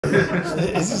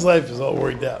His life is all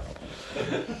worked out.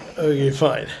 Okay,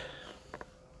 fine.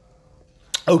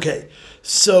 Okay,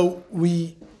 so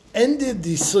we ended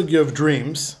the sugya of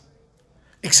dreams,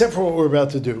 except for what we're about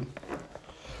to do.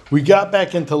 We got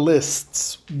back into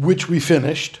lists, which we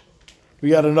finished. We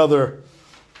got another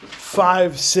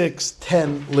 5, 6,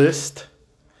 10 list.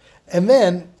 And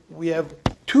then we have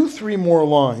 2, 3 more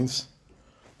lines,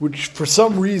 which for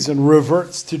some reason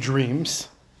reverts to dreams.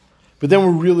 But then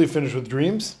we're really finished with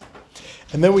dreams.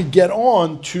 And then we get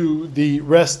on to the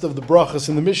rest of the brachas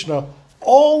in the Mishnah,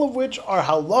 all of which are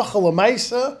halacha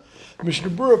l'maisa, Mishnah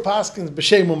Berurah Paskins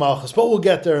b'shem u'malchus. But we'll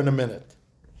get there in a minute.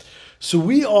 So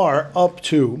we are up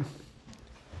to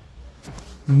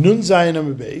Nun Zayin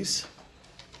Amud Beis,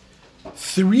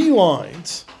 3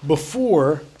 lines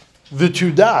before the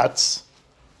 2 dots,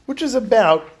 which is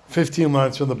about 15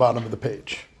 lines from the bottom of the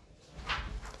page.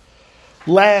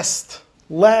 Last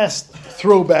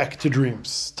throwback to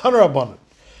dreams. Taner Rabbanan.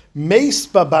 Meis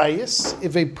babayis,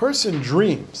 if a person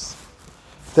dreams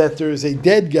that there is a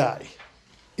dead guy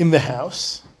in the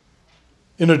house,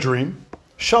 in a dream,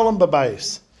 shalom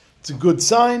babayis. It's a good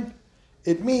sign.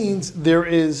 It means there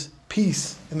is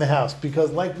peace in the house.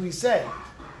 Because like we say,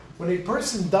 when a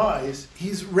person dies,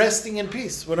 he's resting in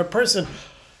peace. When a person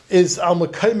is al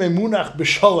mekaymei munach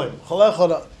b'shalom,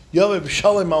 chalech yaveh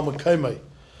b'shalom al mekaymei,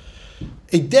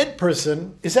 a dead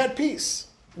person is at peace.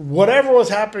 Whatever was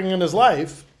happening in his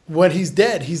life, when he's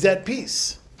dead, he's at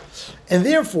peace. And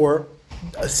therefore,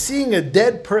 seeing a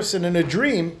dead person in a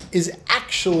dream is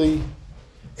actually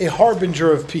a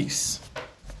harbinger of peace.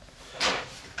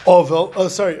 If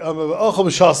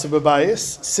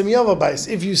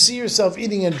you see yourself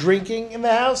eating and drinking in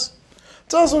the house,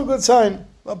 it's also a good sign,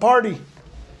 a party.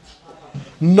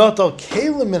 Notal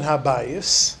kelim in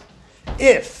habayis,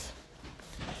 if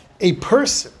a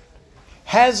person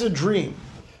has a dream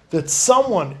that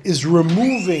someone is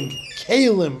removing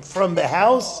kelim from the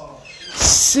house,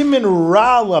 simin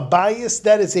ra labayis,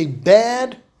 that is a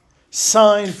bad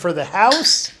sign for the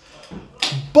house,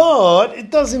 but it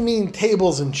doesn't mean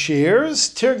tables and chairs.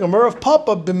 Tirgamur of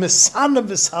Papa b'misana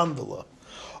v'sandala,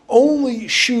 only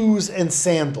shoes and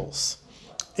sandals.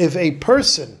 If a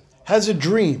person has a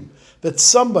dream that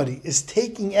somebody is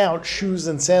taking out shoes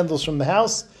and sandals from the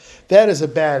house, that is a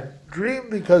bad dream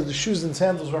because the shoes and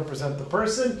sandals represent the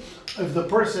person. If the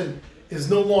person is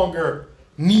no longer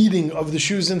needing of the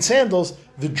shoes and sandals,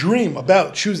 the dream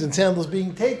about shoes and sandals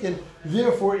being taken,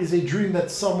 therefore, is a dream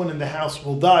that someone in the house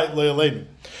will die.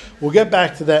 We'll get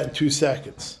back to that in 2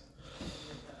 seconds.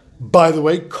 By the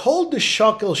way, kol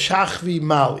deshakel shachvi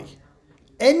mali.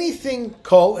 Anything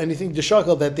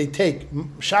deshakel that they take,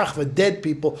 shachva, dead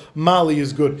people, mali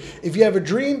is good. If you have a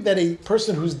dream that a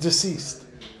person who's deceased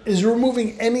is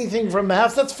removing anything from the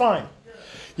house, that's fine.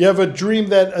 You have a dream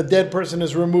that a dead person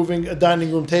is removing a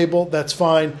dining room table, that's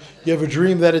fine. You have a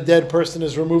dream that a dead person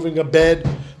is removing a bed,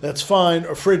 that's fine. A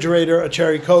refrigerator, a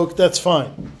cherry coke, that's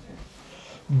fine.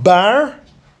 Bar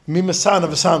mimasana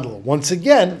v'sandala. Once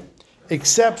again,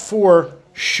 except for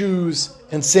shoes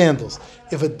and sandals.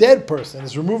 If a dead person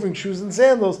is removing shoes and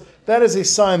sandals, that is a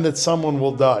sign that someone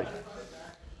will die.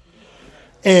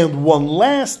 And one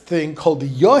last thing called the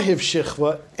Yohiv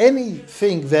Shechva,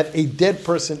 anything that a dead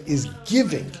person is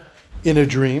giving in a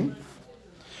dream,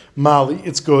 Mali,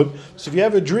 it's good. So if you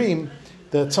have a dream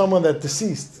that someone that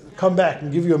deceased come back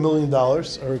and give you $1 million, or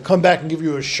come back and give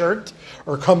you a shirt,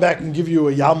 or come back and give you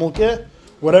a yamulke,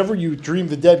 whatever you dream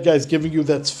the dead guy is giving you,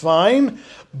 that's fine.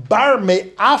 Bar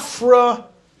me afra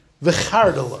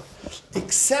v'chardala,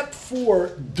 except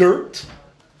for dirt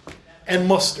and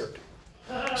mustard.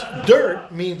 So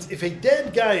dirt means if a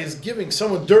dead guy is giving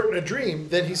someone dirt in a dream,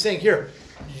 then he's saying, here,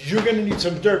 you're going to need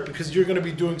some dirt because you're going to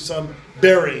be doing some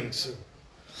burying soon.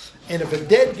 And if a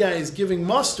dead guy is giving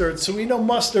mustard, so we know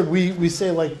mustard, we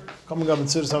say like, coming up in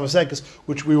Sudas HaMasekes,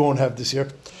 which we won't have this year,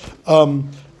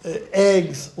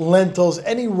 eggs, lentils,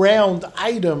 any round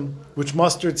item which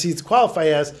mustard seeds qualify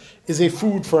as, is a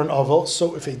food for an oval.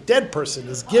 So if a dead person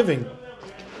is giving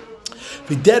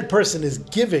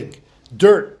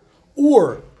dirt,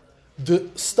 or the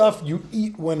stuff you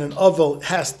eat when an oval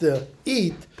has to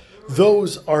eat,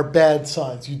 those are bad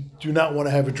signs. You do not want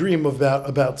to have a dream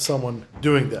about someone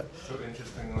doing that. So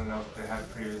interestingly enough, they had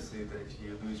previously that if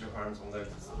you lose your arms and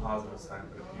legs, it's a positive sign,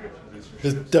 but if you actually lose your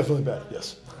shoes, It's definitely bad,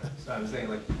 yes. So I'm saying,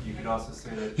 like, you could also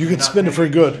say that You could spin it for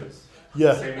good. Shoes.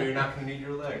 Yeah. Say you're not going to need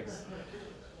your legs.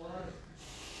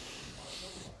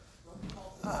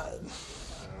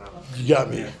 You got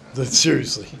me.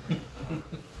 Seriously.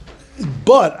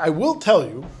 But I will tell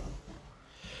you,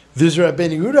 there's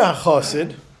Rabbeinu Yehuda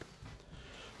HaChassid,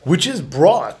 which is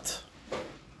brought,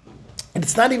 and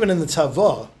it's not even in the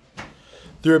Tzavah.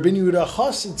 The Rabbi Yehuda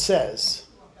Chassid says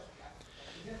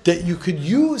that you could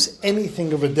use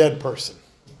anything of a dead person.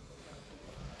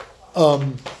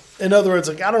 In other words,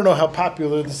 like, I don't know how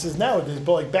popular this is nowadays,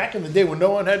 but like back in the day when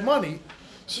no one had money,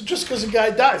 so just because a guy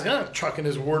dies, you're not trucking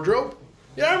his wardrobe.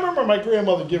 Yeah, I remember my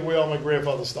grandmother gave away all my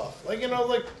grandfather's stuff. Like,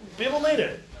 like people need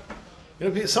it.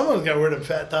 Someone's got rid of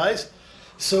fat ties.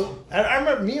 So I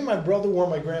remember me and my brother wore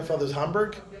my grandfather's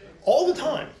Hamburg all the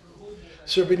time.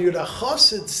 So Rabbi Yehuda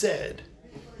Chassid said,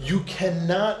 you should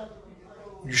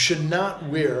not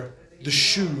wear the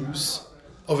shoes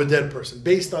of a dead person,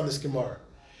 based on this Gemara.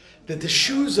 That the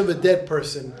shoes of a dead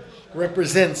person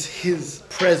represents his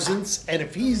presence, and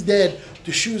if he's dead,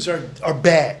 the shoes are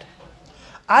bad.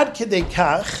 Ad kedei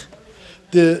kach,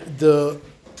 the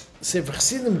Sefer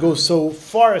Chassidim goes so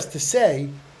far as to say,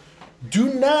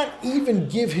 do not even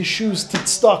give his shoes to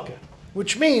tzedakah,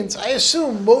 which means, I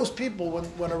assume most people,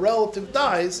 when a relative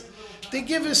dies, they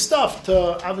give his stuff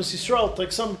to Avos Yisrael,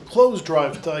 like some clothes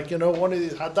drive, to one of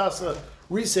these Hadassah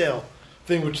resale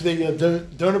thing, which they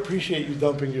don't appreciate you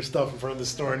dumping your stuff in front of the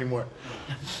store anymore,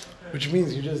 which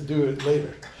means you just do it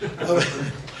later.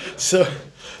 So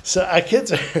our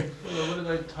kids are... What did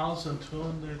I towels and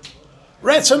tune?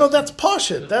 Right, so no, that's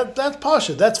Pasha. That's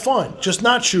Pasha. That's fine. Just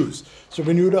not shoes. So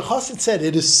when Yehuda Chassid said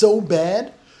it is so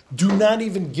bad, do not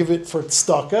even give it for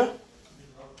tzedakah,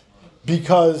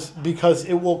 because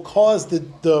it will cause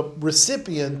the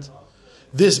recipient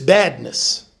this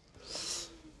badness.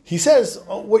 He says,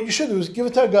 what you should do is give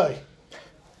it to a guy.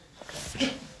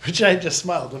 Which I just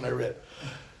smiled when I read.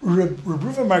 Reb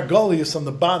Reuven Margolius on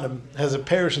the bottom has a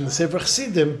parish in the Sefer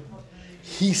Chassidim.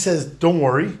 He says, don't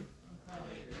worry.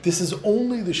 This is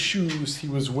only the shoes he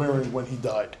was wearing when he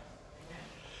died.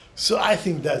 So I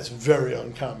think that's very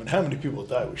uncommon. How many people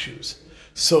die with shoes?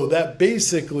 So that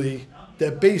basically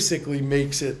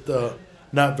makes it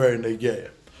not very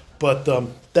negeya. But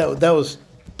that was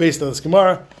based on this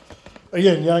Gemara.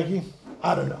 Again, Yankee,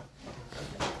 I don't know.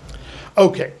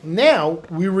 Okay, now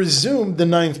we resume the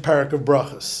 9th parak of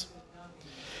brachas.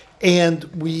 And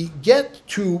we get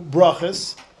to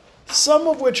brachas, some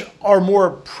of which are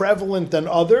more prevalent than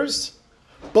others.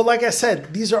 But like I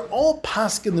said, these are all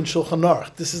paskin in Shulchan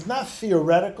Aruch. This is not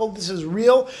theoretical. This is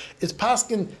real. It's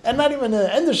paskin, and not even at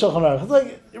the end of Shulchan Aruch. It's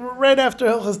like right after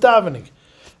Hilchas Davening.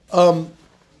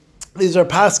 These are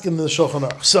paskin in the Shulchan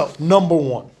Aruch. So, number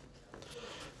 1.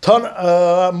 If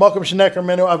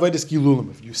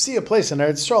you see a place in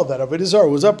Eretz Yisrael that Avodah Zarah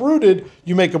was uprooted,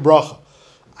 you make a bracha.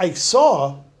 I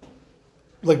saw,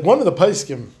 like one of the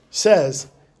Paiskim says,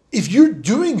 if you're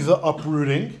doing the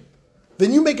uprooting,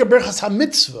 then you make a berachas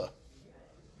hamitzvah.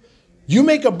 You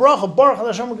make a bracha, Baruch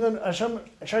Hashem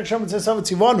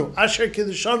tzivanu, Asher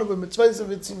kiddushanu b'mitzvahs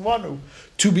v'tzivanu,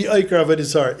 to be Eiker Avodah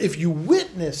Zarah. If you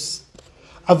witness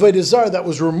Avodah Zarah that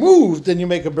was removed, then you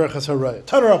make a berachas harayah.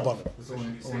 Tanur Rabbanan.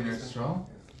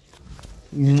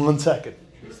 One second.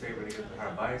 Should we say when you get the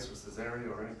Harabais or Caesarea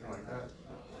or anything like that?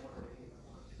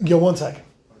 Yeah, 1 second.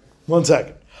 1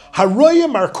 second. Haraya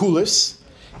Markulis.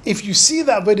 If you see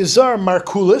that Avodah Zarah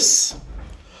Markulis,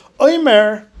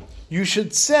 Omer, you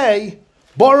should say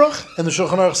Baruch, and the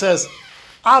Shulchan Aruch says,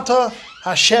 Ata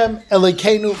Hashem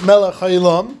Elokeinu Melech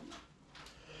Haolam,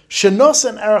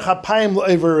 Shenosen Erech Hapayim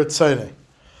L'Over Ritzonei.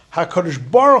 HaKadosh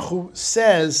Baruch Hu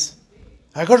says,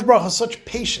 HaKadosh Baruch Hu has such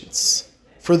patience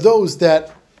for those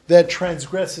that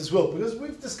transgress His will. Because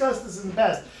we've discussed this in the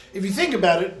past. If you think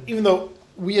about it, even though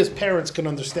we as parents can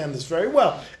understand this very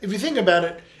well, if you think about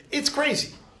it, it's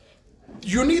crazy.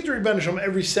 You need the Rebbeinu Shalom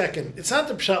every second. It's not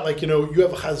the pshat like, you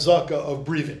have a chazaka of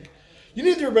breathing. You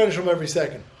need the Rebbeinu Shalom every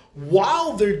second.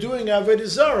 While they're doing Avodah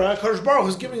Zarah, HaKadosh Baruch Hu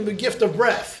is giving the gift of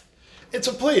breath. It's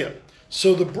a pliyah.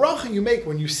 So the bracha you make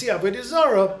when you see Avodah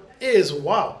Zarah is,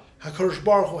 wow, HaKadosh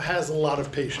Baruch Hu has a lot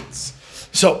of patience.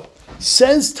 So,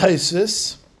 says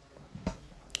Taisus,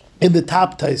 in the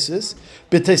top Taisus,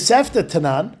 B'Tesefta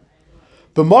Tanan,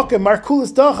 B'Mokem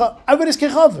Markulis Dacha, Avodas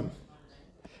Kechavim.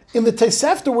 In the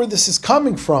Tosefta, where this is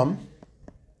coming from,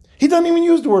 he doesn't even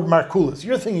use the word Markulis.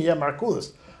 You're thinking, yeah,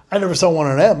 Markulis. I never saw one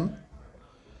of them.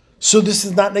 So this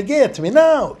is not negayah to me.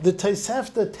 No, the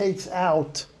Tosefta takes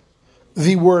out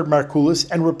the word Markulis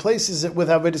and replaces it with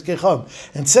Avodas Kechavim.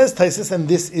 And says Taisus, and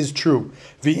this is true,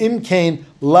 V'im kain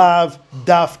lav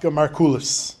dafka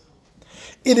Markulis.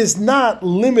 It is not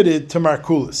limited to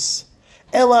Markulis.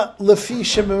 Ela lefi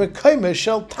shememekayme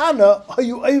shel tana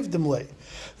hayu oivdim lei.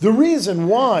 The reason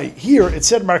why here it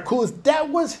said Markulis, that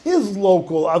was his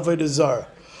local Avodah Zarah.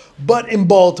 But in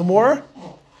Baltimore,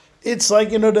 it's like,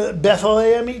 the Bethel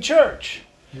AME church.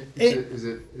 Is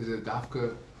it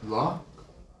Dafka law?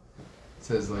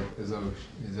 says like as though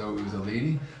it was a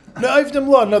lady. No, Ivdim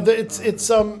law. No, it's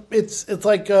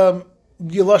like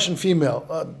Yelush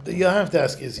female. You have to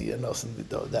ask Izzy and Nelson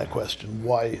that question.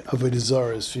 Why Avodah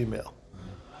Zarah is female?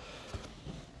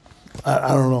 I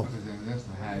don't know.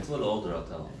 It's a little older, I'll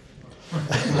tell him.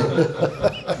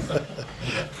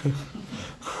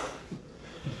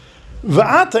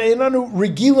 Va'ata einanu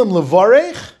regilim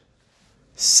levarech,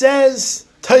 says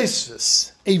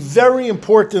Tosfos, a very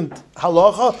important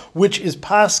halacha, which is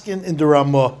paskin in the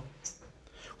Ramah.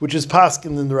 We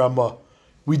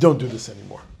don't do this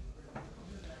anymore.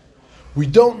 We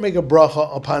don't make a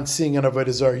bracha upon seeing an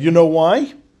Avodah Zarah. You know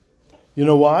why?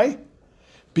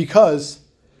 Because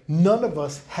none of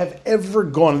us have ever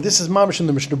gone, and this is mamash in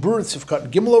the Mishnah Berurah, Sifkat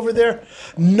and Gimel over there,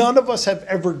 none of us have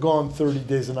ever gone 30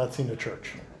 days and not seen a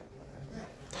church.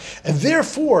 And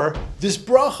therefore, this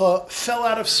bracha fell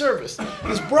out of service.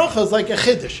 This bracha is like a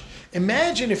chiddush.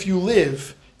 Imagine if you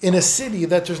live in a city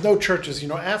that there's no churches.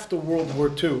 After World War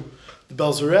II, the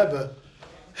Belzer Rebbe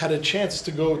had a chance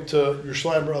to go to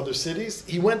Yerushalayim or other cities.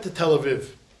 He went to Tel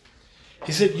Aviv.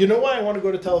 He said, you know why I want to go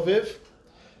to Tel Aviv?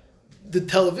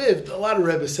 Tel Aviv, a lot of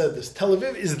Rebbes said this, Tel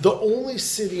Aviv is the only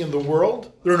city in the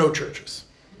world, there are no churches.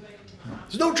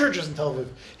 There's no churches in Tel Aviv.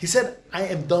 He said, I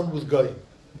am done with Goyim.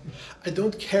 I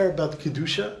don't care about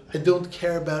Kedusha. I don't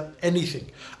care about anything.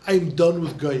 I am done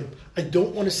with Goyim. I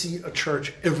don't want to see a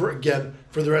church ever again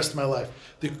for the rest of my life.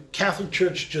 The Catholic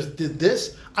Church just did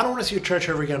this. I don't want to see a church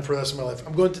ever again for the rest of my life.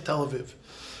 I'm going to Tel Aviv.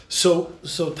 So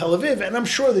Tel Aviv, and I'm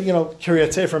sure that,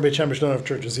 Kiryat Sefer and Beit Shemesh don't have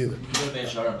churches either. You go to Beit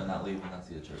Sharim and not leave and not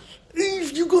see a church.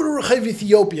 If you go to Rechav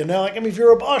Ethiopia, now, if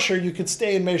you're a Usher, you could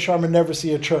stay in Mei Sharm and never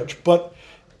see a church. But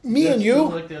me and you,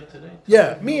 like that today.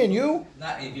 yeah, me and you,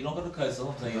 Not if you don't go to Kaisel,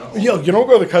 I'm saying you don't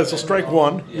go to the Kaisel, strike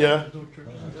one, yeah,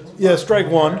 strike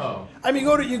one. I mean,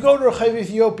 you go to Rechav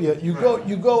Ethiopia, you go,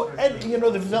 and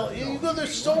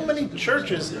there's so many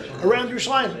churches around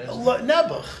Yerushalayim.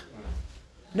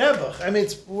 Nebuch. I mean,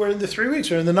 we're in the 3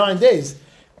 weeks, we're in the 9 days.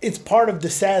 It's part of the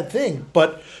sad thing,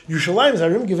 but Yerushalayim is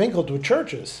Arim Givinkel to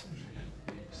churches.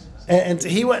 And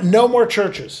he went, no more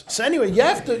churches. So anyway, you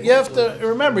have to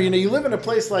remember, you live in a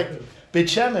place like Beit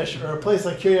Shemesh or a place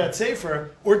like Kiryat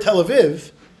Sefer or Tel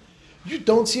Aviv, you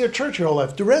don't see a church your whole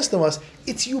life. The rest of us,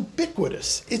 it's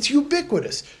ubiquitous. I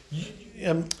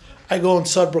go on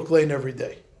Sudbrook Lane every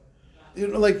day.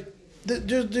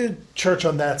 The church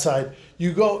on that side.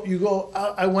 You go.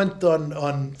 I went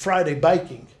on Friday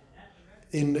biking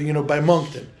in by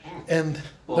Moncton, and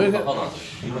hold on.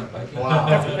 You went biking? Wow.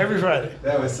 every Friday.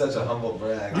 That was such a humble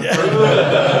brag.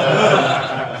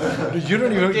 You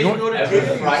don't even. Every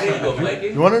Friday you go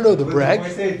biking? You want to know the brag?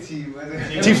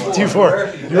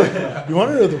 T4. You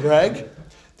want to know the brag?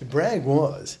 The brag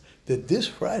was that this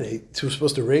Friday it was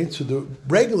supposed to rain, so the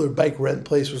regular bike rent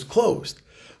place was closed.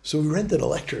 So we rented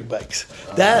electric bikes.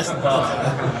 That's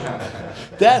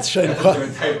shiny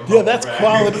quality. Yeah, that's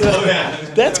quality.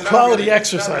 That's quality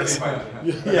exercise.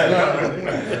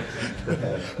 Yeah.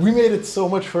 We made it so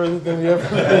much further than we ever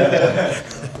did.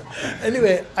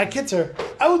 Anyway, I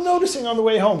was noticing on the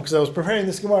way home because I was preparing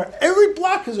this Gemara. Every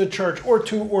block is a church, or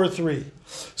 2 or 3.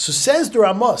 So says the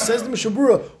Ramah, says the Mishnah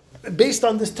Berurah, based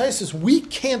on this Tosfos, we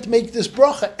can't make this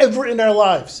bracha ever in our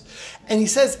lives. And he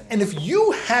says, and if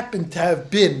you happen to have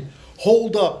been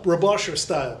holed up, Rav Asher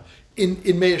style, in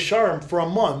Mei Sharm for a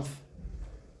month,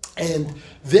 and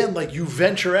then you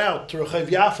venture out to Rechav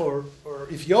Yafo or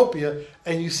Ethiopia,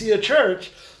 and you see a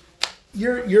church,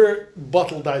 you're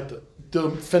bottled out.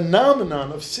 The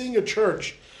phenomenon of seeing a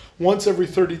church once every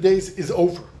 30 days is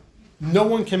over. No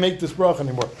one can make this bracha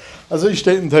anymore. As I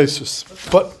state in Tosfos.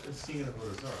 But You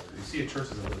see a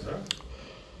church as Avodah Zarah?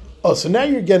 oh, so now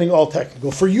you're getting all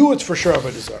technical. For you, it's for sure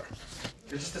Avodah Zarah.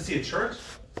 Just to see a church?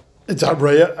 It's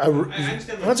Haraya. I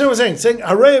understand. That's what I was saying. Saying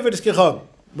Haraya Avodas Kechag,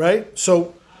 right?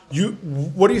 So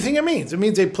what do you think it means? It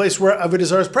means a place where Avodah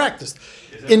Zarah is practiced.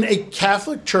 In a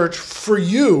Catholic church, for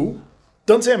you,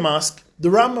 don't say a mosque. The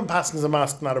Rambam Paskin is a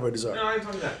mosque, not Avodah Zarah. No, I'm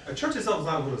talking that. A church itself is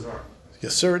not Avodah Zarah.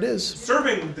 Yes, sir, it is.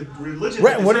 Serving the religion.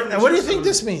 Right. And what do you think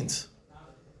this means?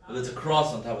 But it's a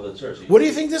cross on top of the church. What do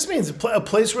you think this means? A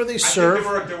place where they serve.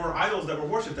 I think there were idols that were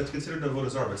worshipped that's considered Avodah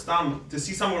Zarah. But Stam, to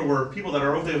see somewhere where people that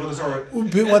are over the Avodah Zarah.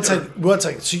 One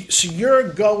second. So you're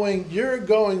going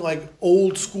like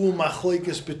old school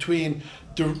machlekes between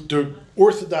the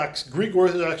Orthodox, Greek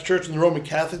Orthodox Church and the Roman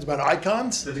Catholics about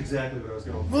icons? That's exactly what I was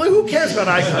going for. Well, who cares about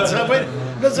icons?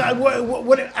 Because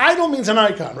what idol means an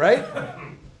icon, right?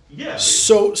 Yeah.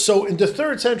 So in the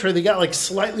 3rd century, they got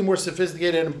slightly more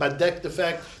sophisticated and badek the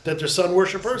fact that they're sun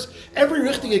worshippers. Every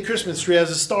richtige Christmas tree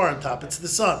has a star on top. It's the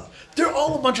sun. They're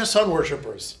all a bunch of sun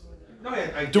worshippers. No,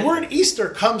 I The get word it. Easter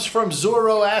comes from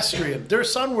Zoroastrian. They're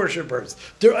sun worshippers.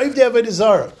 They're Avdei Avodah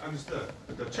Zarah. Understood.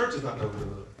 But the church is not no good.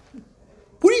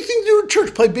 What do you think they do in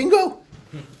church? Play bingo?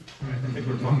 I think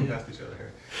we're talking past each other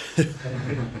here.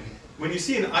 When you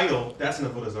see an idol, that's an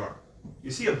avodah zarah.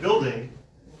 You see a building,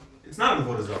 it's not an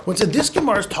avodah zarah. What's this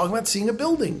Gemara is talking about seeing a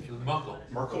building. What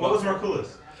was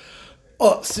Markulis?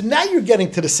 Oh, so now you're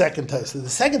getting to the second Taisus. The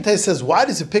second Taisus says, why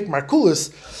does it pick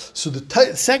Markulis? So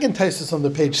the second Taisus on the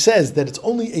page says that it's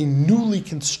only a newly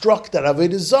constructed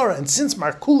Avodah Zarah, and since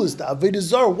Markulis, the Avodah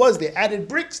Zarah was, they added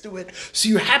bricks to it, so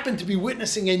you happen to be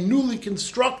witnessing a newly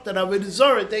constructed Avodah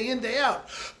Zarah day in, day out.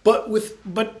 But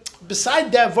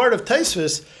beside that word of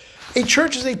Taisus, a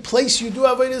church is a place you do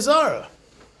Avodah Zarah.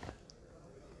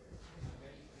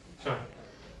 Sure.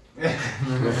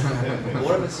 But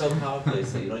what if it's so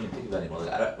commonplace that you don't even think about it anymore?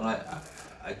 Like, when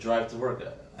I drive to work,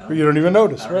 You don't even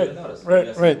notice, I don't right? even notice. Right,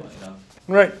 That's right. simple, you know?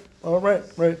 Right. All right,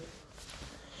 right.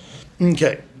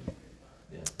 Okay.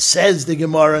 Yeah. Says the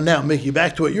Gemara now, Mickey,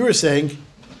 back to what you were saying.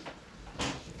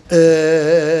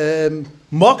 If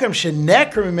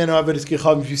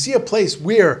you see a place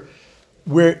where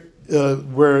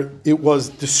it was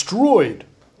destroyed,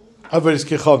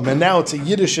 and now it's a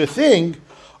Yiddish thing,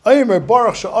 Baruch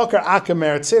Baruch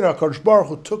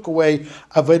Hu took away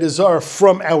Avodah Zarah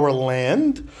from our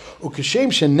land. Just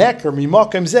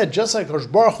like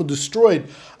Baruch Hu destroyed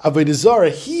Avodah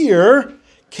Zarah here,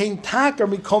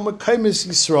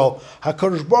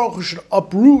 HaKadosh Baruch Hu should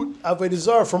uproot Avodah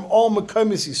Zarah from all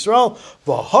Mekaymis Yisrael,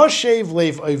 v'hashev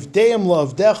leiv avdeim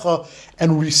la'avdecha,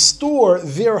 and restore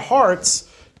their hearts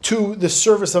to the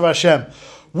service of Hashem,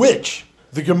 which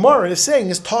the Gemara is saying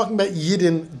is talking about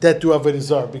Yidden that do Avodah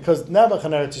Zarah, because Nebuch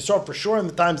and Eretz Yisrael, for sure in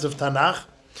the times of Tanakh,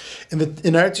 in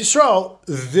Eretz Yisrael,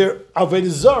 their Avodah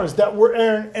Zarahs that were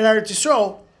in Eretz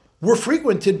Yisrael were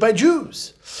frequented by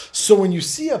Jews. So when you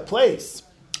see a place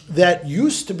that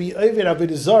used to be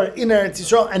Avodah Zarah in Eretz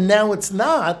Yisrael and now it's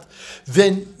not,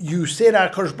 then you say to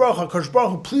HaKadosh Baruch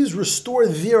Hu, please restore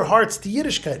their hearts to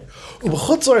Yiddishkeit.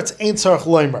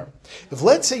 If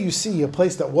let's say you see a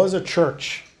place that was a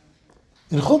church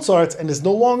in Chutz La'aretz and is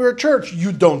no longer a church,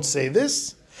 you don't say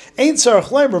this. You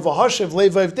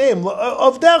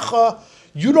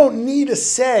don't need to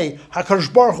say,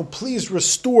 HaKadosh Baruch Hu, please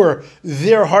restore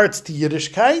their hearts to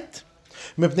Yiddishkeit.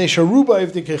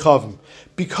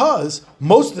 Because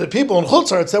most of the people in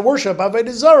Chutz La'aretz that worship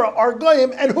Avodah Zarah are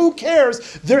Goyim, and who cares?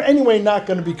 They're anyway not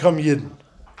going to become Yidden.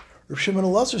 Rav Shimon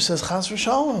Elazar says, Chas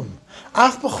v'shalom.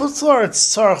 Af b'chutz la'aretz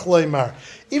tzarech leimar.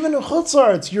 Even in Chutz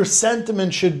La'aretz, your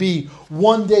sentiment should be,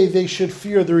 one day they should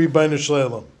fear the Ribbono Shel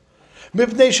Olam.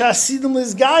 Mipnei she'asidim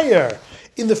lizgayer.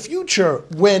 In the future,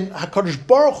 when HaKadosh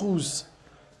Baruch Hu's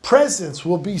presence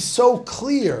will be so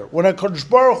clear, when HaKadosh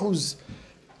Baruch Hu's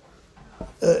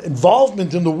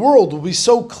involvement in the world will be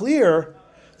so clear,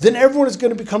 then everyone is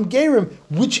going to become Gerim,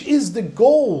 which is the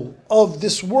goal of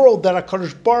this world, that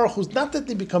HaKadosh Baruch Hu, not that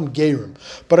they become Gerim,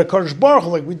 but HaKadosh Baruch Hu,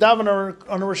 like we daven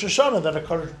on a Rosh Hashanah, that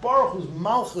HaKadosh Baruch Hu's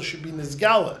Malchus should be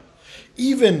Nizgala,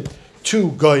 even to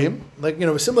Goyim, like,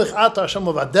 V'simlech ata Hashem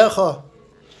avadecha,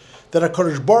 that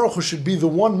HaKadosh Baruch Hu should be the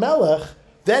one Melech.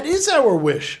 That is our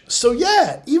wish. So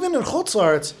yeah, even in Chutz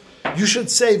La'aretz, you should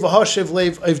say, V'hashev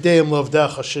leiv avdeim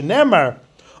l'avdecha, shenemar,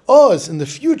 Oz, in the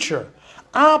future,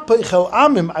 I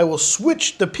will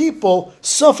switch the people,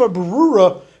 Safa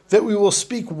Berura, that we will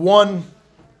speak one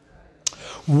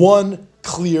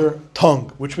clear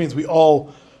tongue, which means we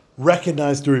all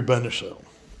recognize the Ribbono Shel Olam.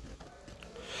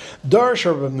 Darsh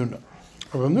Rav Nuna.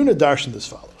 Rav Nuna darshan as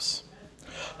follows.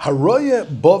 Haroya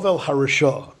Bovel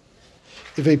Harasha.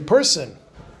 If a person,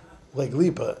 like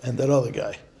Lipa and that other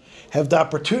guy, have the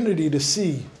opportunity to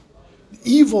see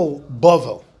evil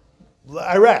Bovel,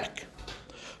 Iraq,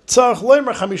 he has to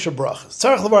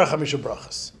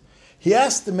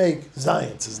make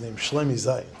Zayins, his name Shlomi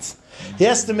Zayins. He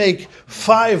has to make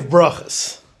 5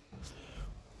 brachas.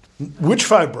 Which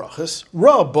 5 brachas?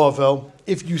 Ra Bavel,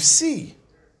 if you see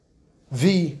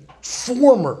the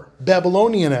former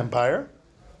Babylonian Empire,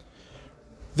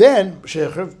 then you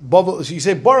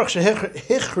say Baruch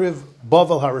Shehichriv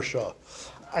Bavel Harasha.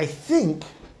 I think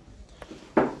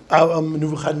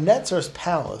Nebuchadnezzar's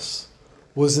palace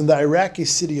was in the Iraqi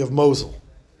city of Mosul,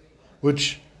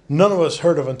 which none of us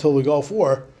heard of until the Gulf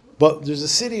War, but there's a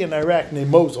city in Iraq named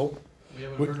Mosul. We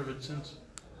haven't heard of it since.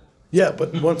 Yeah,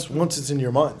 but once it's in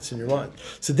your mind, it's in your mind.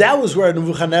 So that was where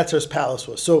Nebuchadnezzar's palace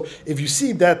was. So if you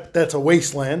see that, that's a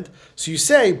wasteland. So you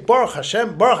say, Baruch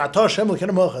Hashem, Baruch Atah Hashem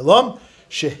Elokeinu melech haolam,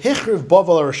 shehichriv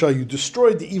Bavel harasha, you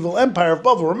destroyed the evil empire of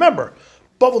Bavel. Remember,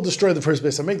 Bavel destroyed the first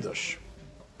Beis HaMikdash.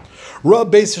 Ra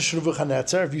Beis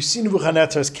Nebuchadnezzar, if you see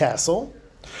Nebuchadnezzar's castle,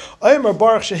 Omer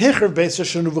Baruch shehichrav beis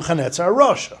Shenu v'chanetzer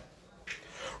Rasha.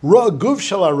 Ra guv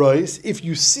shel harois, if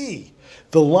you see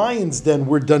the lion's den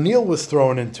where Daniel was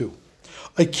thrown into,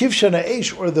 a kivshana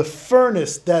eish, or the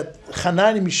furnace that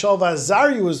Hanani, Mishael,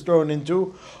 Azariah was thrown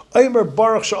into, Omer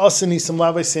Baruch she'asanisam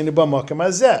laveseinu b'makam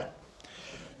hazeh.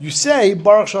 You say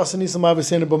Baruch she'asanisam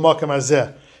laveseinu b'makam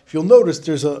hazeh. If you'll notice,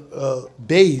 there's a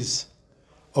base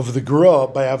of the Gra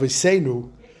by Aviseinu,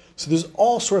 so there's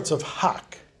all sorts of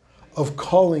hak of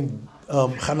calling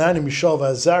Hanani, Mishael,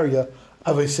 Azariah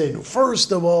Aviseinu.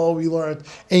 First of all, we learned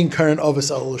Ein Karen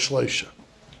Avis Al Shleisha.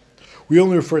 We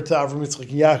only refer to Avram, Yitzchak,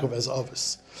 and Yaakov as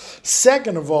Avis.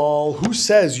 Second of all, who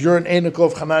says you're an Einikel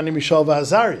of Hanani, Mishael,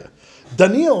 Azariah?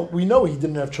 Daniel, we know he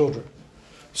didn't have children.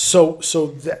 So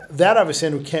that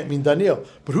Aviseinu can't mean Daniel.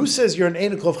 But who says you're an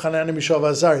Einikel of Hanani, Mishael,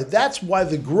 Azariah? That's why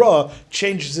the Gra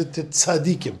changes it to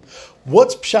Tzadikim.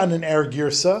 What's Pshan and Er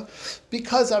Girsa?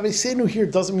 Because Aviseinu here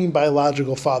doesn't mean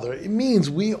biological father. It means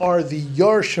we are the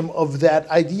Yarshim of that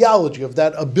ideology, of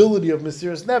that ability of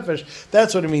Mesiras Nefesh.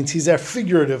 That's what it means. He's our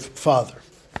figurative father.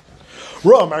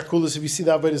 Ra Markulus, if you see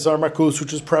that Avodah Zarah Markulus,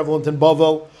 which is prevalent in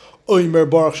Bavel, Oimer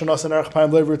Baruch Shanas and Erech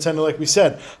Paim Lever Tzena, like we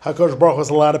said, HaKadosh Baruch has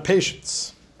a lot of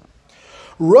patience.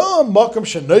 Ra Makam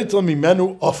Shenoitl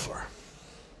Mimenu Ofar.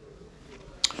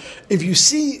 If you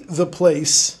see the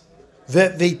place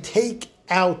that they take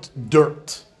out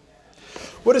dirt,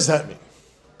 what does that mean?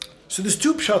 So there's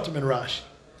two pshatim in Rashi.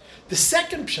 The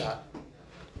second pshat,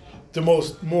 the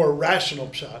more rational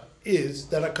pshat, is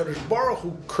that HaKadosh Baruch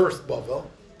Hu cursed Bavel,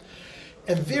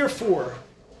 and therefore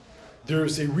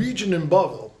there's a region in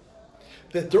Bavel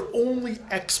that their only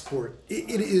export, it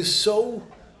is so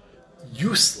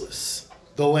useless,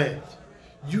 the land.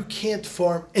 You can't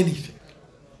farm anything.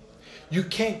 You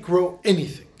can't grow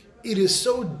anything. It is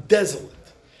so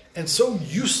desolate and so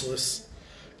useless,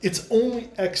 its only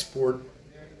export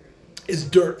is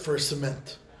dirt for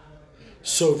cement.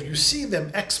 So if you see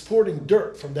them exporting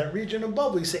dirt from that region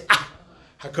above, you say,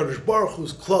 HaKadosh Baruch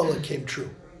Hu's klala came true.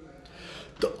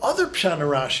 The other Pshat in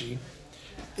Rashi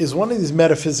is one of these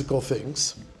metaphysical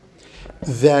things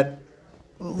that,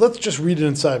 let's just read it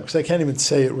inside, because I can't even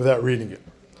say it without reading it.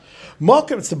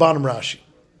 Malkim, it's the bottom Rashi.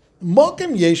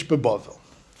 Malkim yesh bebavel.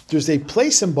 There's a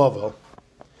place in Bavel,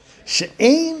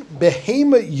 she'ein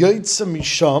behema yoytza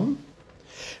misham,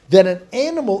 that an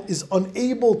animal is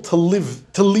unable to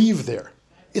leave there.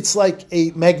 It's like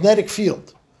a magnetic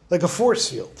field, like a force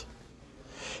field.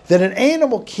 That an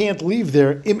animal can't leave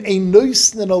there, im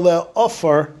einoisnen aleh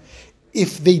ofar,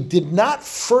 if they did not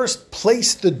first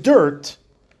place the dirt,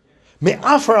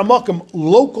 me'afar amakim,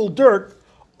 local dirt,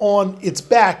 on its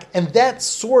back, and that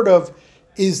sort of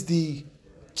is the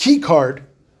key card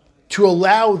to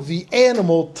allow the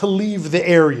animal to leave the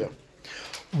area.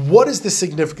 What is the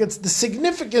significance? The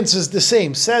significance is the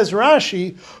same. Says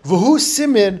Rashi, V'hu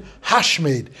simin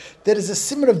hashmed. That is a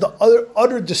simin of the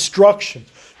utter destruction.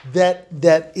 That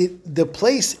the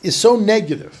place is so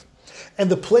negative, and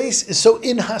the place is so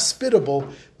inhospitable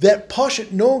that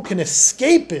Pashut, no one can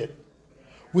escape it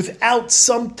without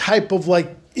some type of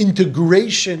like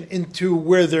integration into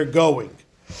where they're going.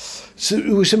 So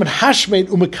in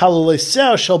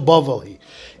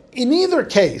either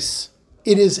case,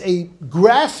 it is a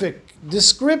graphic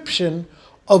description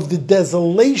of the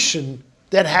desolation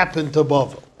that happened to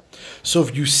Bavel. So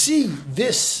if you see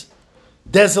this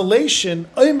desolation,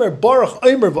 Omer Baruch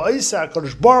Omer v'Isa,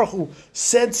 HaKadosh Baruch Hu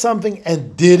said something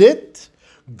and did it.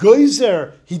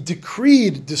 Geyser, he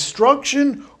decreed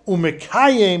destruction,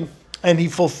 umekayim, and he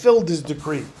fulfilled his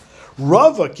decree.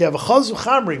 Rava,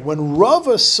 when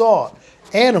Rava saw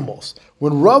animals,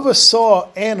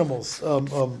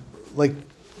 like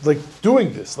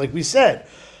doing this, like we said,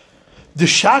 the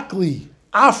Shakli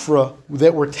Afra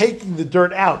that were taking the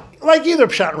dirt out, like either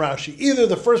Pshat and Rashi, either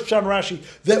the first Pshat and Rashi,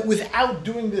 that without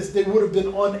doing this they would have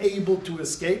been unable to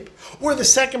escape, or the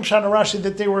second Pshat and Rashi,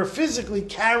 that they were physically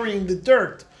carrying the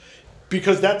dirt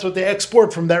because that's what they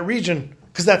export from that region,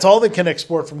 because that's all they can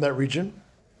export from that region.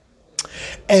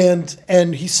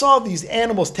 And he saw these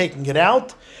animals taking it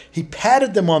out. He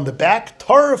patted them on the back.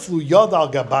 Taraflu yad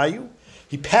al gabayu.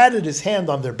 He patted his hand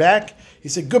on their back. He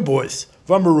said, "Good boys.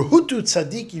 V'amaruhutu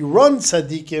tzadiki, run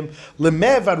tzadikim,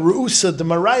 lemev ad ruusa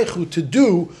demaraychu, to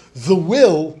do the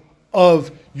will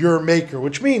of your maker."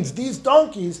 Which means these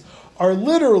donkeys are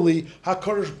literally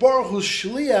HaKadosh Baruch Hu's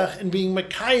shliach in being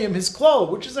Mekayim, his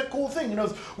klal, which is a cool thing. You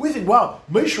know, we think, wow,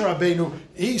 Moshe Rabbeinu,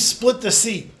 he split the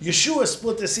sea. Yeshua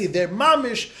split the sea. They're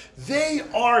mamish. They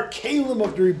are kalim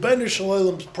of the Rebbeinu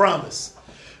Shalom's promise.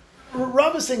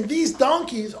 Rav is saying these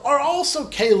donkeys are also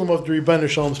kalim of the Rebbeinu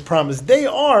Shalom's promise. They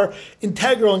are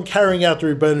integral in carrying out the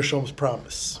Rebbeinu Shalom's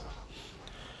promise.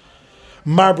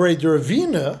 Marbrei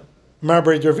Deravina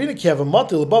Kiava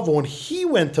Matil Bavel, when he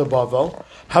went to Bavel,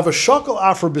 have a shakal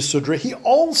after Besudra, he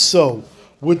also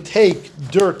would take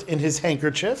dirt in his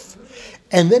handkerchief,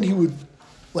 and then he would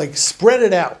like spread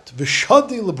it out,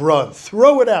 Vishadi Lebron,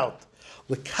 throw it out,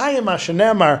 L'kayim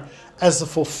Hashanamar, as the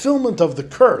fulfillment of the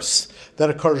curse that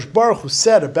a Kadosh Baruch Hu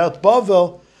said about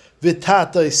Bavel,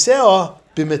 V'tata Isea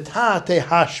b'metate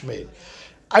hashmed.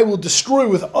 I will destroy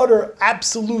with utter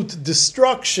absolute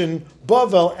destruction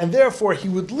Bavel, and therefore he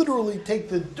would literally take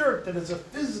the dirt that is a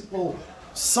physical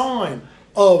sign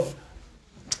of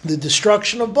the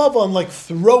destruction of Bavel and like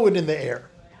throw it in the air.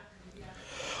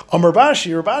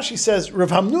 Rabashi says,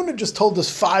 Rav Hamnuna just told us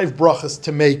 5 brachas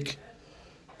to make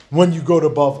when you go to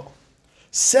Bavel.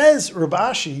 Says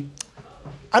Rabashi,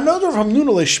 another Rav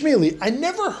Hamnuna leishmili, I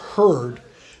never heard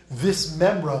this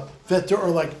memra that there are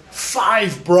like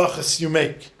 5 brachas you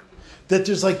make. That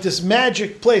there's like this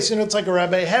magic place, it's like a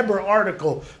Rabbi Heber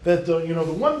article that the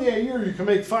one day a year you can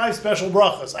make 5 special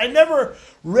brachas. I never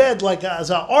read like as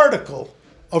an article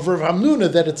of Rav Hamnuna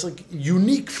that it's like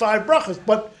unique 5 brachas,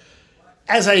 but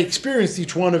as I experienced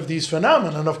each one of these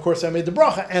phenomena, and of course I made the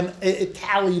bracha, and it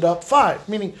tallied up 5.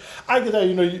 Meaning, I could tell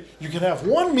you can have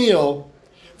one meal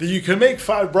that you can make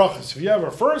 5 brachas. If you have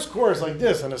a first course like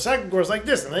this, and a second course like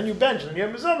this, and then you bench, and you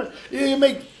have a you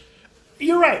make.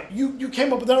 You're right. You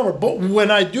came up with that number, but when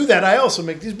I do that, I also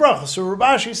make these brachas. So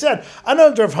Rabashi said, "I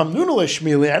know Rav Hamnuna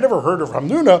leishmili. I never heard of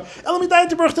Hamnuna.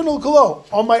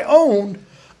 On my own,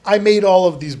 I made all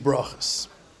of these brachas."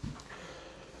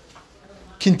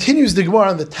 Continues the Gemara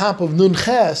on the top of Nun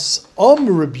Ches,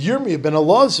 Rabbi Yirmiyah ben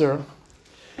Elazar,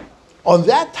 on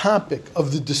that topic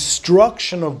of the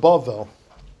destruction of Bavel.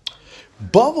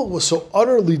 Bavel was so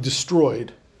utterly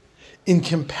destroyed in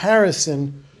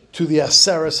comparison to the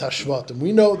Aseres Hashvatim.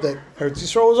 We know that Eretz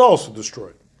Yisrael was also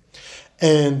destroyed.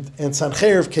 And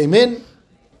Sancheiriv came in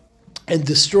and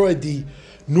destroyed the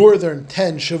northern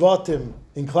 10 Shvatim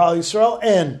in Klal Yisrael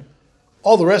and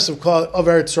all the rest of Eretz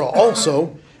Yisrael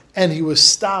also. And he was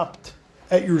stopped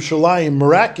at Yerushalayim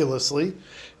miraculously, in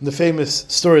the famous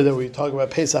story that we talk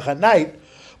about Pesach at night.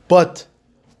 But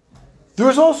there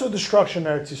was also destruction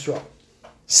in Eretz Yisrael.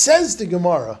 Says the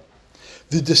Gemara,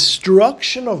 the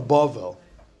destruction of Bavel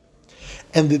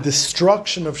and the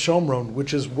destruction of Shomron,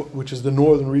 which is the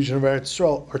northern region of Eretz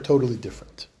Yisrael, are totally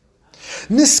different.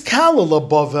 Niskalala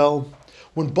Bavel,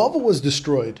 when Bavel was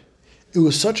destroyed, it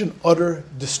was such an utter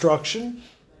destruction,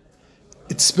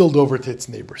 it spilled over to its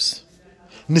neighbors.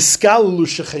 Niskalalu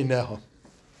shecheineha.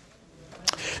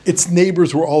 Its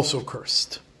neighbors were also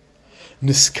cursed.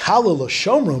 Niskalala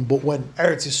Shomron, but when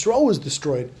Eretz Yisrael was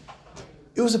destroyed,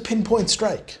 it was a pinpoint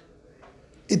strike.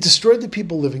 It destroyed the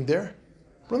people living there.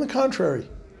 But on the contrary,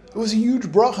 it was a huge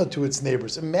bracha to its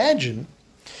neighbors. Imagine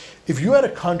if you had a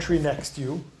country next to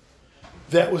you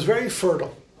that was very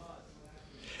fertile,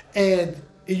 and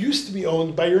it used to be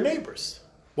owned by your neighbors.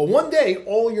 But one day,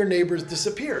 all your neighbors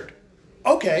disappeared.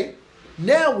 Okay,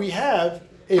 now we have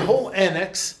a whole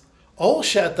annex, a whole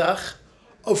shetach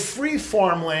of free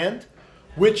farmland,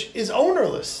 which is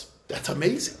ownerless. That's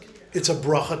amazing. It's a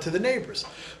bracha to the neighbors.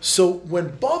 So when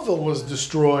Bavel was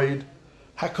destroyed,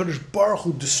 HaKadosh Baruch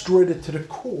Hu destroyed it to the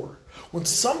core. When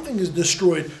something is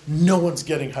destroyed, no one's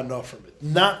getting hana from it.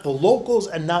 Not the locals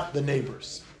and not the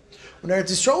neighbors. When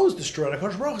Eretz Yisrael was destroyed,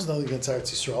 HaKadosh Baruch Hu is nothing against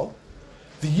Eretz Yisrael.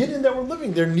 The Yidden that were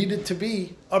living there needed to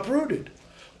be uprooted.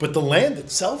 But the land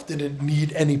itself didn't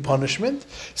need any punishment.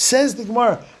 Says the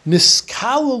Gemara,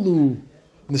 Niskala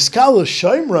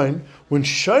Shomron, when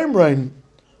Shomron,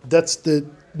 that's the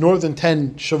northern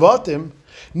 10 Shavatim,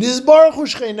 Nizbaruchu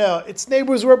Shcheinah, its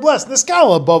neighbors were blessed.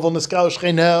 Niskala Bavel, Niskala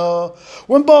Shcheinah.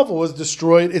 When Bavel was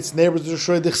destroyed, its neighbors were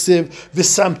destroyed. The Chsiv,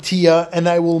 V'samtia, and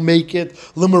I will make it.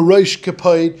 L'marosh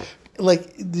Kapaid.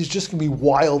 Like, there's just going to be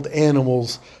wild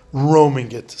animals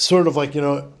roaming it. Sort of like,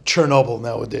 Chernobyl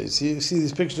nowadays. You see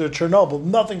these pictures of Chernobyl,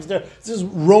 nothing's there. It's just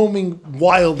roaming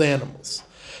wild animals.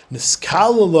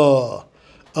 Niskalala,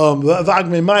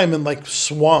 Vagmeimayim, and like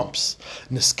swamps.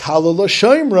 Niskalala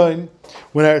Shomron,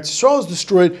 when Eretz Yisrael was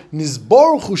destroyed,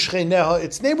 Nizbaruchu Shcheineha,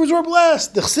 its neighbors were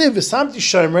blessed. D'chsiv v'samti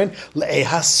Shomron,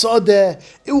 le'ehasodeh,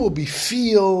 it will be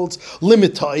fields,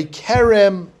 limitai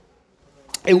kerem,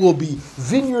 it will be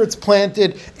vineyards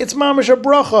planted. It's mamash a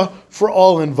bracha for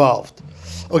all involved.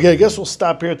 Okay, I guess we'll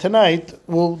stop here tonight.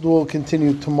 We'll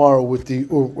continue tomorrow with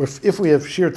or if we have shir